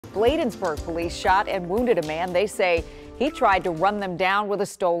Bladensburg Police shot and wounded a man. They say he tried to run them down with a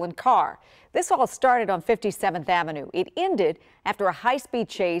stolen car. This all started on 57th Avenue. It ended after a high-speed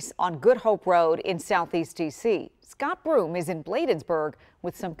chase on Good Hope Road in Southeast D.C. Scott Broom is in Bladensburg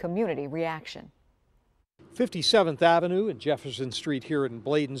with some community reaction. 57th Avenue and Jefferson Street here in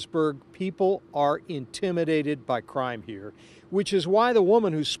Bladensburg. People are intimidated by crime here, which is why the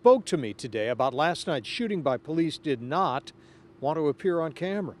woman who spoke to me today about last night's shooting by police did not want to appear on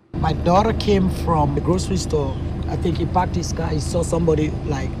camera. My daughter came from the grocery store. I think he parked his car. He saw somebody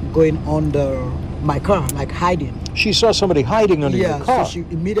going under my car, hiding. She saw somebody hiding under your car. So she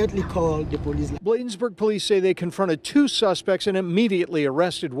immediately called the police. Bladensburg police say they confronted two suspects and immediately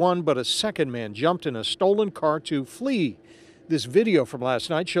arrested one, but a second man jumped in a stolen car to flee. This video from last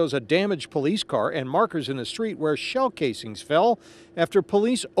night shows a damaged police car and markers in the street where shell casings fell after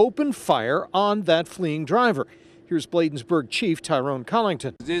police opened fire on that fleeing driver. Here's Bladensburg Chief Tyrone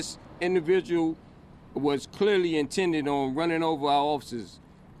Collington. This individual was clearly intended on running over our officers.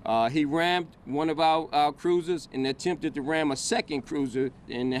 He rammed one of our cruisers and attempted to ram a second cruiser,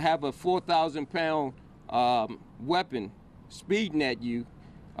 and to have a 4,000-pound weapon speeding at you,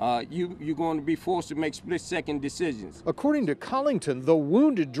 you're going to be forced to make split-second decisions. According to Collington, the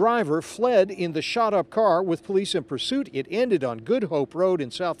wounded driver fled in the shot-up car with police in pursuit. It ended on Good Hope Road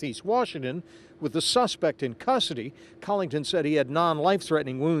in Southeast Washington with the suspect in custody. Collington said he had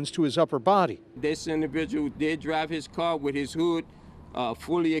non-life-threatening wounds to his upper body. This individual did drive his car with his hood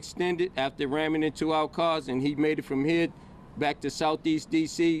fully extended after ramming into our cars, and he made it from here back to Southeast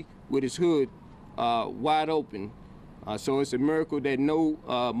D.C. with his hood wide open. So it's a miracle that no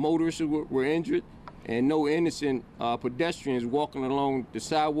motorists were injured and no innocent pedestrians walking along the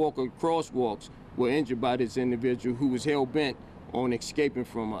sidewalk or crosswalks were injured by this individual who was hell-bent on escaping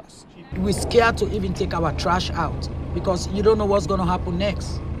from us. We're scared to even take our trash out because you don't know what's going to happen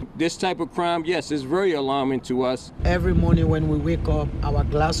next. This type of crime, yes, is very alarming to us. Every morning when we wake up, our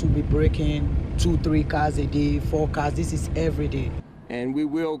glass will be breaking 2-3 cars a day, 4 cars. This is every day. And we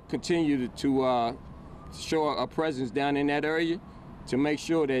will continue to show our presence down in that area to make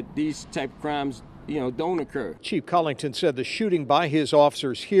sure that these type of crimes don't occur. Chief Collington said the shooting by his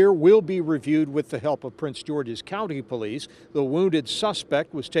officers here will be reviewed with the help of Prince George's County Police. The wounded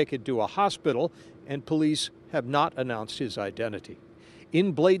suspect was taken to a hospital, and police have not announced his identity.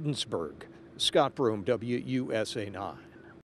 In Bladensburg, Scott Broom, WUSA 9.